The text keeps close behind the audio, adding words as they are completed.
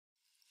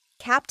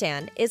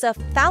Captan is a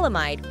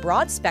phthalimide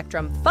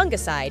broad-spectrum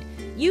fungicide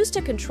used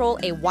to control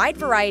a wide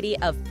variety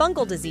of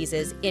fungal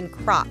diseases in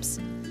crops.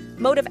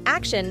 Mode of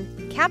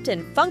action: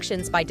 Captan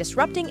functions by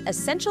disrupting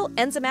essential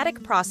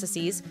enzymatic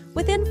processes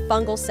within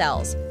fungal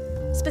cells.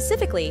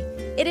 Specifically,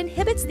 it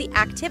inhibits the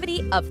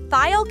activity of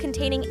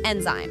thiol-containing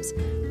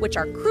enzymes, which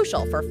are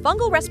crucial for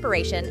fungal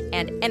respiration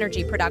and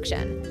energy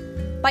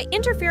production. By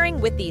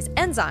interfering with these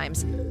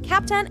enzymes,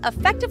 Captan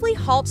effectively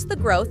halts the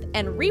growth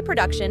and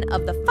reproduction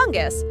of the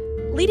fungus,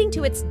 leading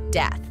to its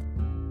death.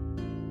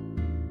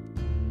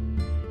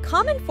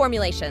 Common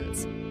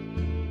formulations.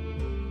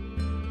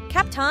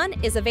 Captan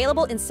is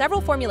available in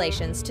several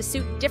formulations to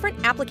suit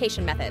different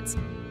application methods.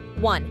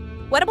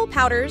 1. Wettable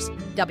powders,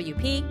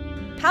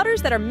 WP,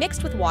 powders that are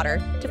mixed with water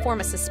to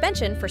form a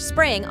suspension for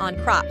spraying on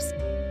crops.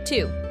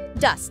 2.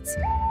 Dusts,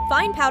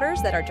 fine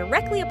powders that are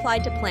directly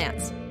applied to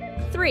plants.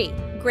 3.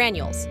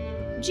 Granules,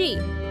 G,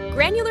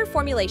 granular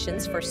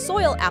formulations for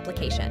soil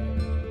application.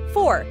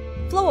 4.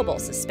 Flowable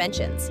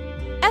suspensions,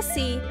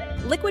 SC,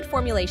 liquid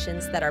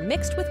formulations that are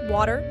mixed with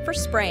water for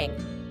spraying.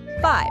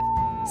 5.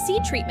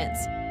 Seed treatments,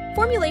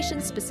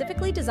 formulations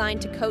specifically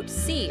designed to coat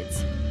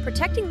seeds,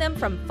 protecting them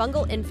from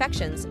fungal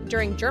infections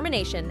during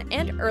germination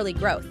and early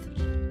growth.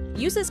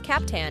 Uses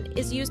Captan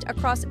is used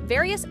across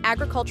various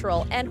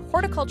agricultural and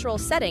horticultural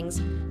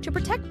settings to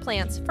protect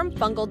plants from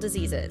fungal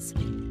diseases.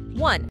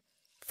 1.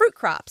 Fruit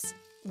crops,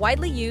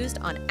 widely used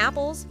on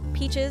apples,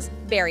 peaches,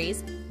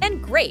 berries,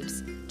 and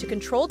grapes to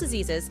control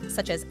diseases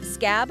such as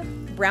scab,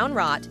 brown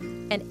rot,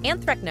 and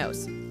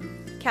anthracnose.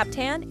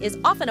 Captan is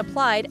often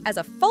applied as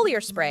a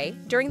foliar spray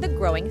during the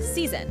growing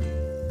season.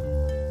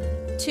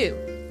 2.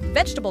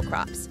 Vegetable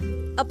crops,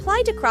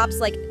 applied to crops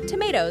like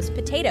tomatoes,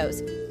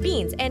 potatoes,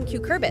 beans, and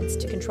cucurbits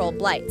to control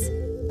blights,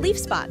 leaf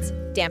spots,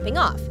 damping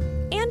off,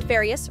 and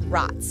various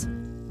rots.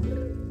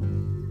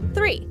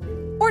 3.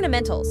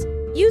 Ornamentals,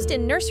 used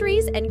in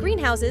nurseries and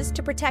greenhouses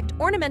to protect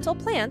ornamental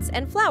plants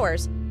and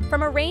flowers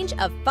from a range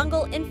of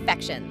fungal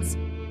infections.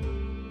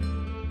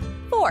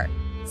 4.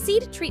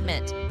 Seed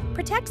treatment,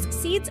 protects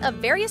seeds of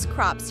various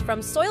crops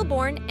from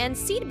soil-borne and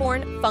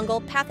seed-borne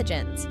fungal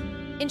pathogens,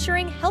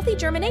 ensuring healthy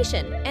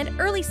germination and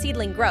early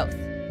seedling growth.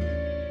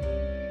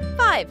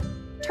 5.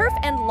 Turf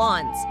and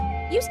lawns,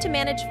 used to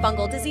manage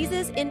fungal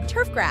diseases in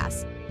turf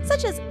grass,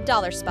 such as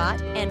dollar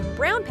spot and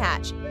brown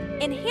patch,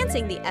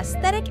 enhancing the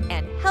aesthetic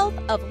and health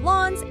of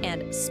lawns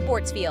and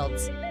sports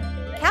fields.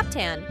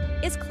 Captan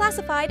is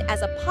classified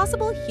as a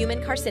possible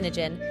human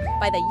carcinogen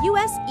by the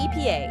U.S.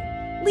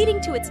 EPA, leading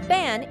to its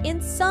ban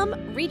in some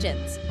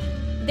regions.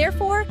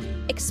 Therefore,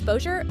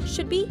 exposure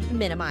should be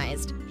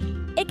minimized.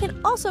 It can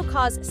also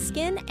cause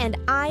skin and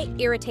eye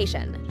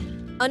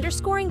irritation,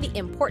 underscoring the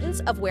importance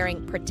of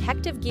wearing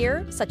protective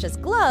gear such as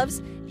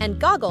gloves and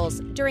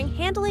goggles during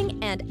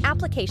handling and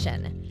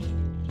application.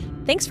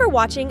 Thanks for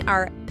watching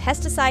our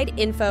pesticide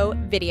info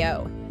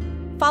video.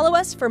 Follow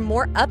us for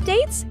more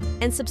updates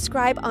and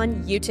subscribe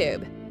on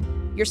YouTube.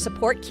 Your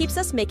support keeps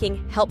us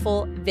making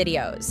helpful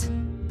videos.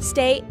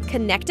 Stay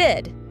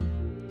connected.